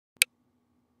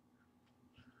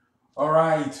All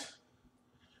right,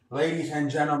 ladies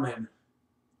and gentlemen,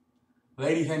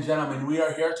 we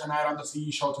are here tonight on the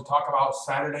CE show to talk about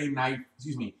Saturday night.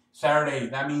 Excuse me, Saturday.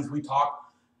 That means we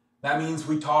talk. That means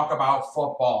we talk about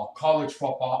football, college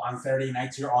football on Saturday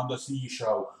nights here on the CE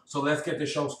show. So let's get the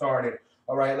show started.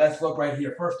 All right, let's look right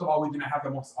here. First of all, we didn't have the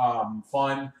most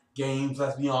fun games.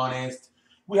 Let's be honest.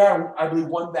 We had, I believe,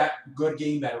 one that good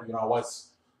game that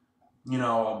was you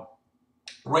know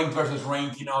ranked versus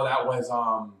ranked. That was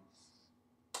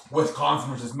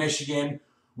Wisconsin versus Michigan,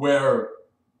 where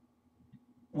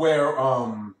where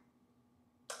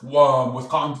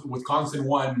Wisconsin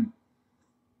won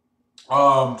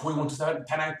 21 to 7,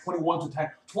 10, 21 to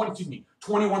 10, 20, excuse me,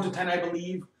 21 to 10, I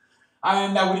believe.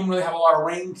 And that we didn't really have a lot of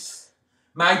ranks.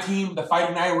 My team, the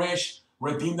Fighting Irish,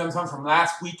 redeemed themselves from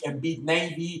last week and beat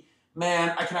Navy.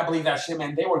 Man, I cannot believe that shit,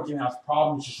 man. They were giving us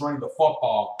problems just running the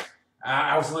football.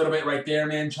 I was a little bit right there,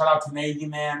 man. Shout out to Navy,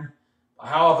 man. A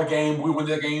hell of a game. We won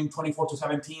the game 24 to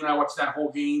 17. I watched that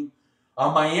whole game.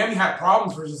 Miami had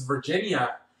problems versus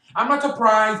Virginia. I'm not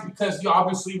surprised because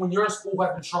obviously when you're a school who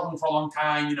has been struggling for a long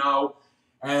time,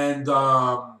 and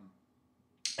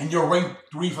and you're ranked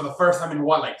 3 for the first time in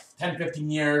what, like 10, 15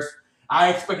 years.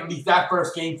 I expect at least that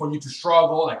first game for you to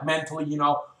struggle, like mentally,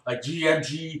 like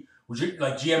GMG,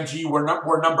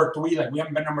 we're number 3, like we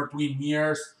haven't been number 3 in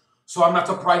years. So I'm not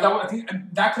surprised. I think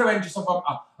that could have been just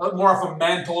more of a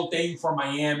mental thing for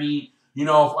Miami.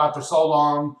 After so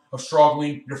long of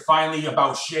struggling, you're finally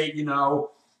about shit.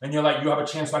 And you're like you have a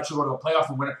chance to actually go to the playoffs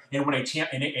and win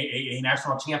a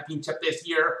national championship this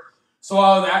year.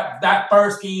 So that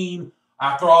first game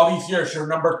after all these years, you're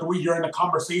number 3. You're in the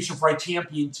conversation for a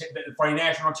championship, for a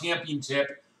national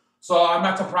championship. So I'm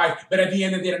not surprised. But at the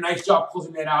end, they did a nice job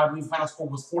closing it out. I believe the final score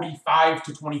was 45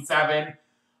 to 27.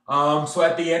 So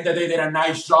at the end, they did a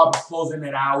nice job of closing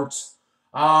it out.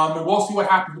 And we'll see what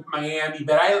happens with Miami.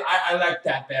 But I like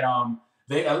that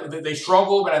they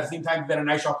struggle, but at the same time, they did a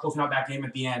nice job closing out that game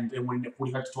at the end and winning it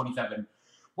 45 to 27.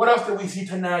 What else did we see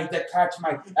tonight that catch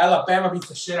my Alabama beats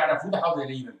the shit out of who the hell did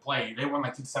they even play? They won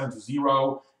like 7 to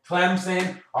 0.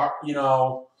 Clemson,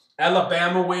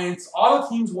 Alabama wins. All the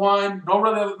teams won. Not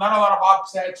a lot of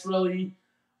upsets really.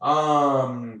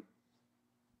 Um,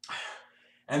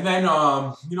 and then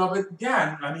but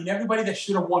yeah, I mean everybody that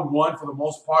should have won for the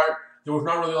most part. There was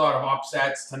not really a lot of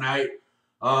upsets tonight.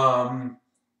 Um,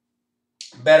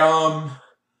 but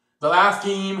the last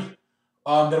game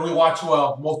that we watched,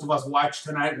 well, most of us watched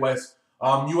tonight was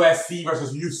USC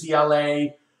versus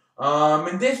UCLA.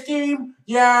 In this game,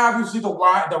 yeah, obviously the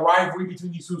rivalry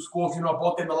between these two schools,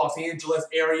 both in the Los Angeles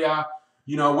area,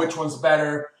 which one's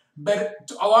better. But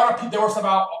a lot of people, there was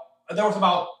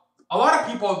about a lot of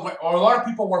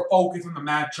people were focused on the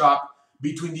matchup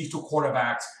between these two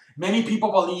quarterbacks. Many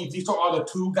people believe these are the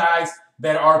two guys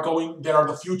that are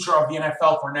the future of the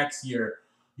NFL for next year.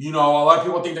 A lot of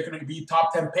people think they're going to be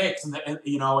top 10 picks, and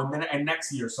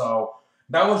next year. So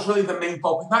that was really the main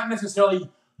focus. Not necessarily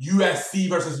USC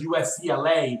versus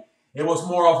USCLA. It was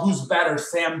more of who's better,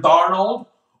 Sam Darnold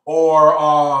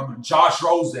or Josh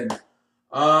Rosen.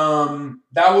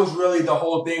 That was really the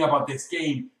whole thing about this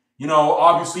game.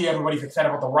 Obviously everybody's excited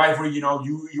about the rivalry.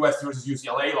 USC versus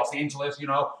UCLA, Los Angeles.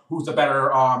 Who's the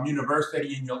better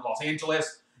university in Los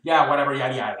Angeles? Yeah, whatever,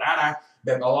 yada yada yada.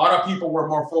 But a lot of people were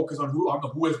more focused on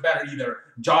who is better, either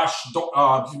Sam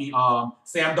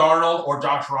Darnold or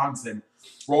Josh Rosen.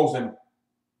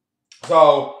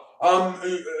 So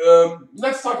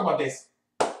let's talk about this.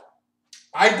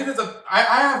 I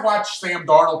have watched Sam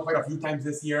Darnold quite a few times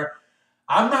this year.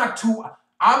 I'm not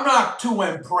too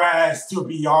impressed, to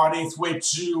be honest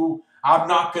with you. I'm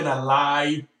not gonna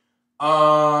lie.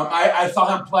 I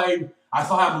saw him play. I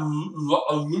saw him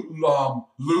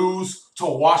lose to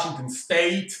Washington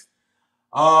State.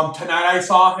 Tonight I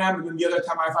saw him, and then the other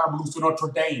time I saw him lose to Notre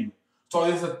Dame.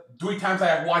 So this is 3 times I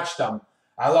have watched them.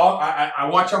 I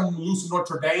watch him lose to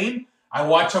Notre Dame. I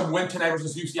watch him win tonight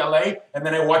versus UCLA, and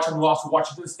then I watch him lose to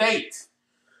Washington State.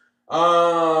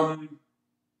 Um,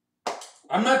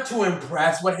 I'm not too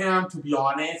impressed with him, to be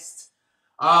honest.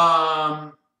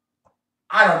 I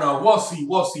don't know. We'll see.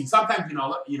 We'll see. Sometimes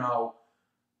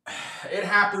it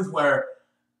happens where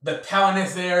the talent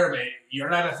is there, but you're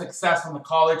not a success on the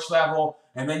college level,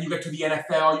 and then you get to the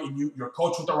NFL and you're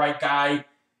coached with the right guy,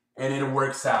 and it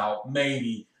works out.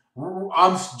 Maybe.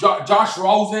 Josh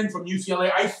Rosen from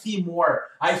UCLA. I see more.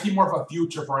 I see more of a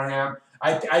future for him.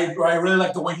 I really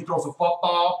like the way he throws the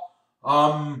football.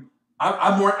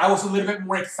 I was a little bit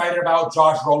more excited about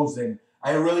Josh Rosen.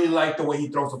 I really like the way he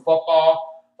throws the football.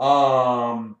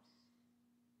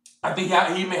 I think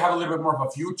he may have a little bit more of a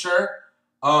future.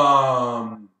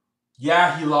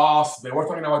 Yeah, he lost, but we're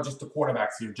talking about just the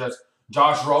quarterbacks here. Just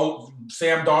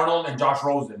Sam Darnold, and Josh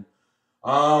Rosen.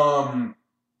 Um,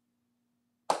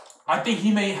 I think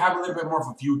he may have a little bit more of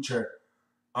a future.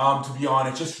 To be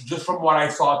honest, just from what I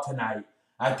saw tonight,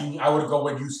 I think I would go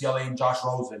with UCLA and Josh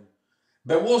Rosen.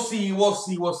 But we'll see, we'll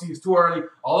see, we'll see. It's too early.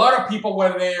 A lot of people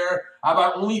were there.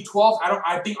 About only 12. I don't.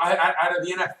 I think out of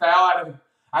the NFL,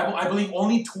 I believe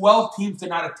only 12 teams did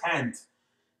not attend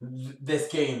this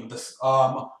game.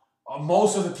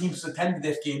 Most of the teams attended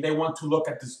this game. They want to look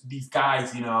at these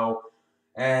guys, and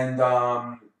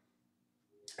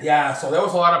yeah. So there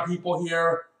was a lot of people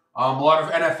here. A lot of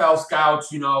NFL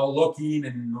scouts, looking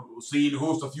and seeing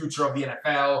who's the future of the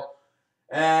NFL.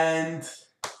 And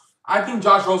I think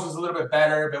Josh Rosen's a little bit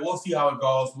better, but we'll see how it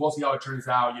goes. We'll see how it turns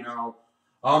out,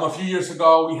 A few years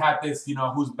ago, we had this,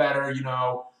 who's better,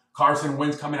 Carson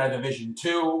Wentz coming out of Division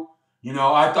II.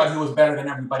 I thought he was better than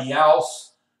everybody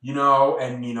else,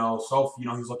 and, so,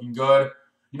 he's looking good.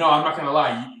 I'm not going to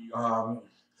lie.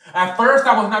 At first,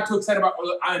 I was not too excited about,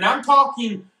 and I'm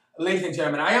talking, ladies and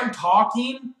gentlemen, I am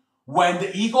talking when the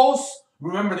Eagles,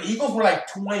 remember the Eagles were like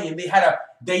 20, and they had a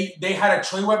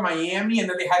trade with Miami, and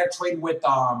then they had a trade with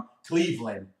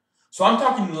Cleveland. So I'm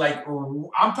talking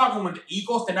when the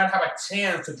Eagles did not have a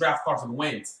chance to draft Carson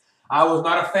Wentz. I was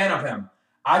not a fan of him.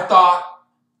 I thought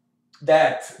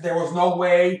that there was no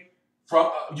way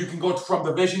you can go from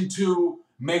Division II,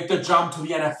 make the jump to the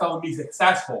NFL and be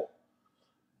successful.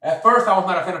 At first, I was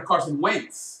not a fan of Carson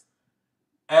Wentz.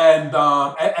 And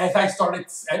as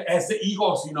the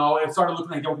Eagles, it started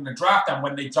looking like they were going to draft them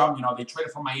when they jumped. They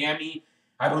traded from Miami.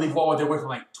 I believe they went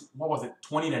from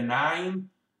 20-9,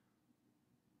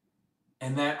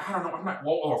 and then I don't know,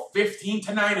 or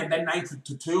 15-9, and then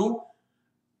 9-2.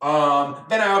 Then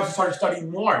I obviously started studying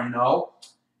more, and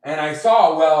I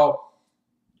saw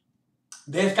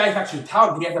this guy's actually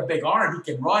talented. He has a big arm. He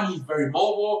can run. He's very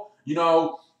mobile.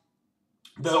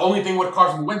 The only thing with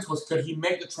Carson Wentz was could he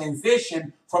make the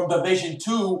transition from Division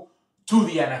II to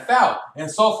the NFL,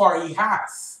 and so far he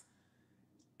has.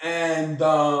 And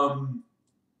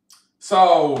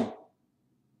so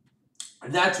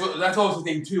that's also the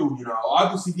thing too.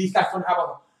 Obviously these guys are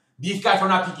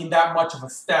not taking that much of a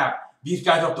step. These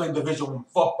guys are playing Division I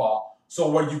football. So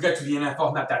when you get to the NFL,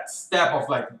 it's not that step of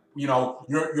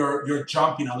you're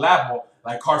jumping a level.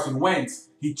 Like Carson Wentz,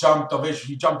 he jumped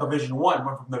Division I, went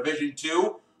from Division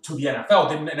II to the NFL.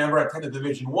 Didn't never attended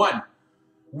Division I.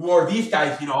 Or these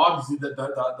guys, obviously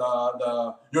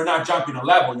you're not jumping a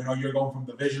level. You're going from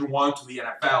Division I to the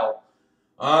NFL.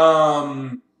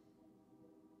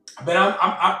 But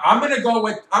I'm gonna go.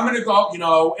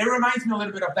 It reminds me a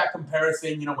little bit of that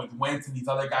comparison, with Wentz and these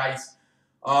other guys.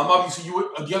 Obviously,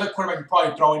 the other quarterback you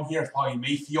probably throw in here is probably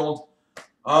Mayfield.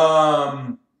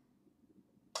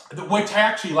 Which I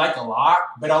actually like a lot,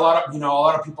 but a lot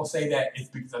of people say that it's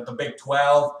because of the Big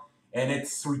 12 and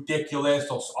it's ridiculous.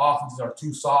 Those offenses are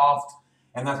too soft,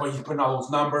 and that's why he's putting all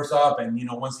those numbers up. And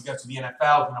once he gets to the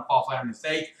NFL, he's gonna fall flat on his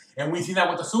face. And we see that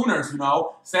with the Sooners.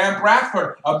 Sam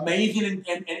Bradford, amazing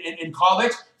in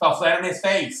college, fell flat on his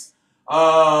face.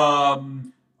 What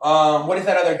is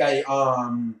that other guy?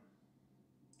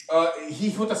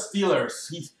 He's with the Steelers.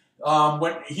 He's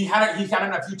when he's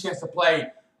gotten a few chances to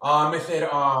play. Is it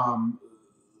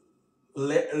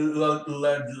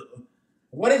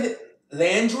what is it?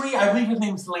 Landry? I believe his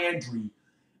name's Landry.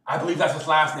 I believe that's his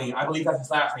last name. Landry.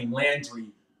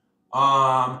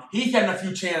 He's getting a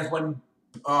few chances when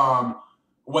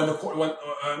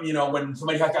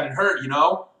somebody has gotten hurt,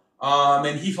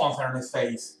 and he falls down on his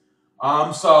face.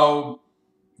 Same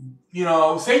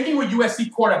thing with USC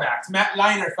quarterbacks. Matt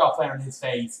Leinart fell flat on his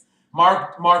face.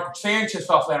 Mark Sanchez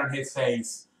fell flat on his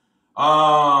face.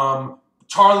 What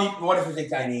is his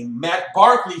guy name? Matt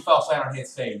Barkley fell flat on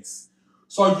his face.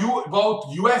 So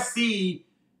both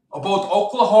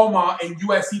Oklahoma and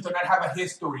USC do not have a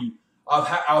history of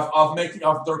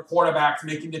their quarterbacks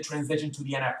making the transition to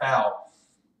the NFL.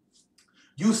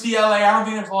 UCLA, I don't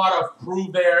think there's a lot of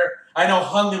proof there. I know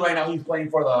Hundley right now, he's playing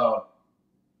for the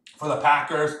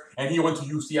Packers, and he went to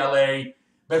UCLA.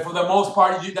 But for the most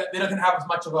part, they doesn't have as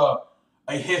much of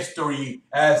a history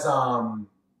as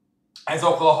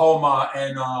Oklahoma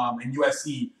and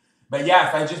USC. But yeah,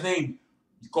 if I just named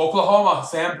Oklahoma,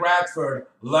 Sam Bradford,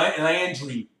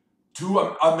 Landry, two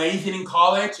amazing in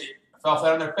college, it fell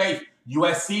flat on their face.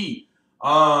 USC,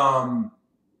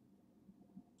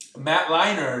 Matt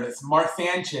Leinart, Mark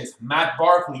Sanchez, Matt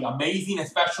Barkley, amazing,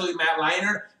 especially Matt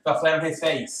Leinart, fell flat on his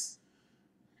face.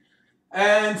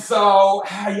 And so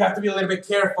you have to be a little bit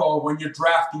careful when you're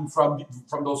drafting from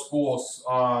those schools.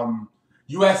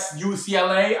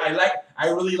 UCLA, I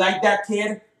really like that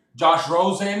kid, Josh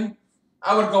Rosen.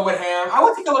 I would go with him. I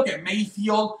would take a look at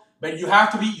Mayfield, but you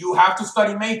have to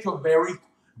study Mayfield very,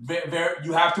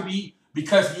 you have to be,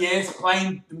 because he is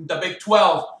playing the Big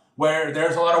 12 where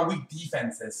there's a lot of weak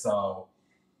defenses. So,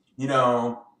 you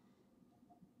know.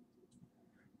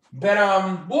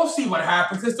 But we'll see what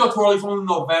happens. It's still too early. It's only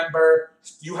November.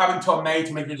 You have until May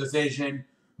to make your decision.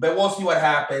 But we'll see what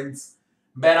happens.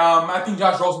 But I think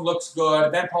Josh Rosen looks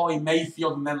good. Then probably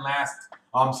Mayfield, and then last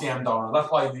Sam Darnold.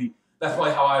 That's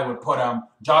probably how I would put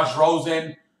Josh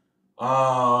Rosen,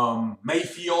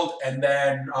 Mayfield, and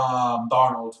then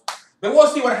Darnold. But we'll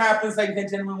see what happens, ladies and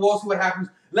gentlemen. We'll see what happens.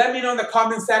 Let me know in the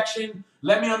comment section.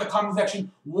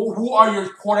 Who are your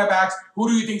quarterbacks? Who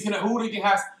do you think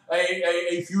has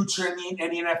a future in the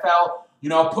NFL? You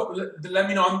know, let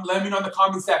me know in the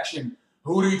comment section.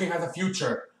 Who do you think has a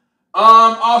future?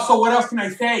 Also, what else can I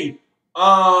say?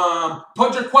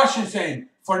 Put your questions in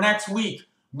for next week.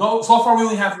 No, so far we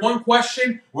only have one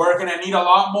question. We're gonna need a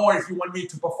lot more if you want me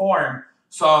to perform.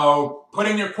 So put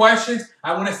in your questions.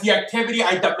 I want to see activity.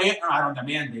 I don't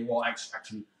demand it. Well,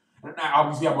 actually,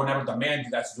 obviously I will never demand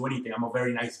you guys to do anything. I'm a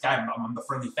very nice guy. I'm the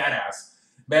friendly fat ass.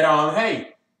 But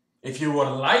hey, if you would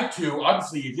like to,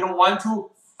 obviously, if you don't want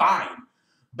to, fine.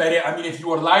 But I mean, if you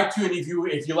would like to, and if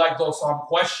you like those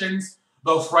questions,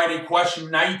 those Friday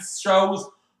question nights shows,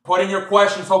 put in your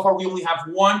questions. So far we only have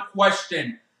one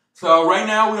question. So right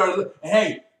now we are,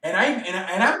 hey, and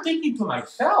I'm thinking to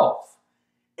myself,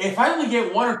 if I only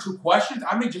get one or two questions,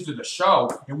 I may just do the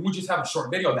show and we just have a short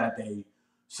video that day.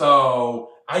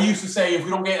 So I used to say if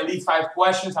we don't get at least 5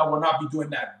 questions, I will not be doing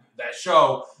that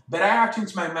show. But I have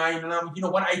changed my mind, and you know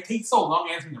what? I take so long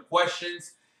answering the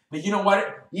questions that you know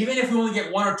what? Even if we only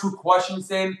get 1 or 2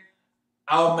 questions in,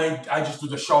 I just do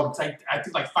the show. It's like I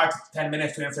take like 5 to 10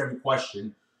 minutes to answer every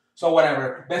question. So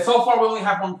whatever. But so far we only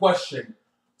have 1 question.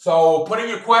 So put in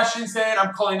your questions in.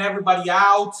 I'm calling everybody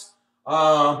out.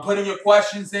 Put in your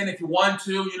questions in if you want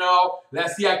to. You know,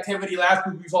 let's see activity. Last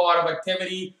week we saw a lot of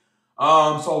activity.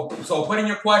 So put in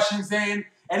your questions in,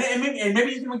 and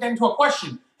maybe you can get into a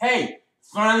question. Hey,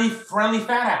 friendly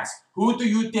fat ass, who do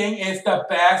you think is the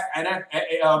best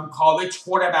college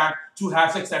quarterback to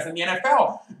have success in the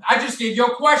NFL? I just gave you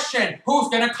a question. Who's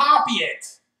gonna copy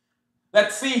it?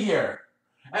 Let's see here.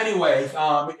 Anyways,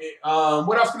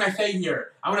 what else can I say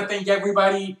here? I want to thank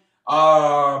everybody.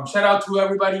 Shout out to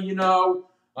everybody, you know.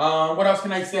 What else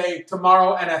can I say?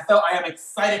 Tomorrow, NFL. I am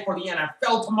excited for the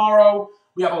NFL tomorrow.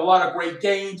 We have a lot of great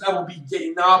games. I will be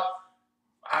getting up.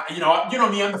 You know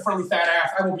me, I'm the friendly fat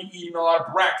ass. I will be eating a lot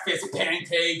of breakfast,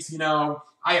 pancakes, you know,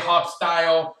 IHOP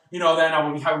style. You know, then I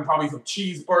will be having probably some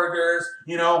cheeseburgers,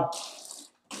 you know.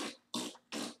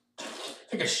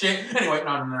 Take a shit. Anyway,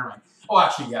 no, never mind. Oh,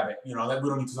 actually, yeah, but, you know, we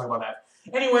don't need to talk about that.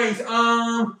 Anyways,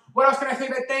 what else can I say?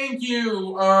 But thank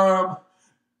you.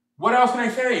 What else can I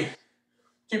say?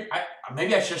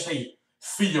 Maybe I should say,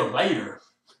 see you later.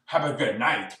 Have a good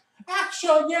night.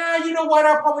 Actually, yeah, you know what?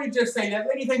 I'll probably just say that.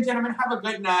 Ladies and gentlemen, have a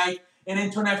good night. And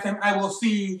until next time, I will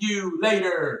see you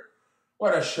later.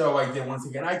 What a show I did once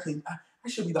again. I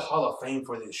should be the Hall of Fame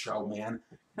for this show, man.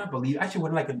 I cannot believe I should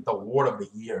win like the award of the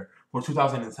year for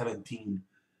 2017.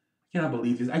 I cannot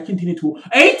believe this. I continue to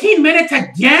 18 minutes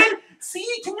again? See,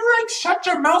 can you like shut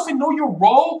your mouth and know your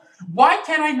role? Why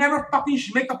can't I never fucking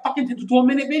make a fucking 10 to 12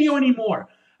 minute video anymore?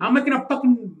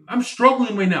 I'm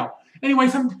struggling right now.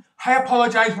 Anyways, I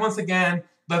apologize once again.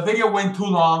 The video went too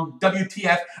long.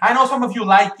 WTF. I know some of you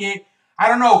like it. I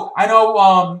don't know. I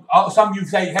know some of you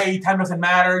say, hey, time doesn't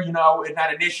matter. You know, it's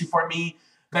not an issue for me.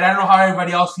 But I don't know how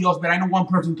everybody else feels. But I know one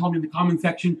person told me in the comment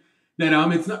section that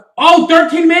it's not. Oh,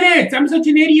 13 minutes. I'm such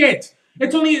an idiot.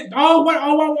 It's only,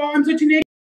 I'm such an idiot.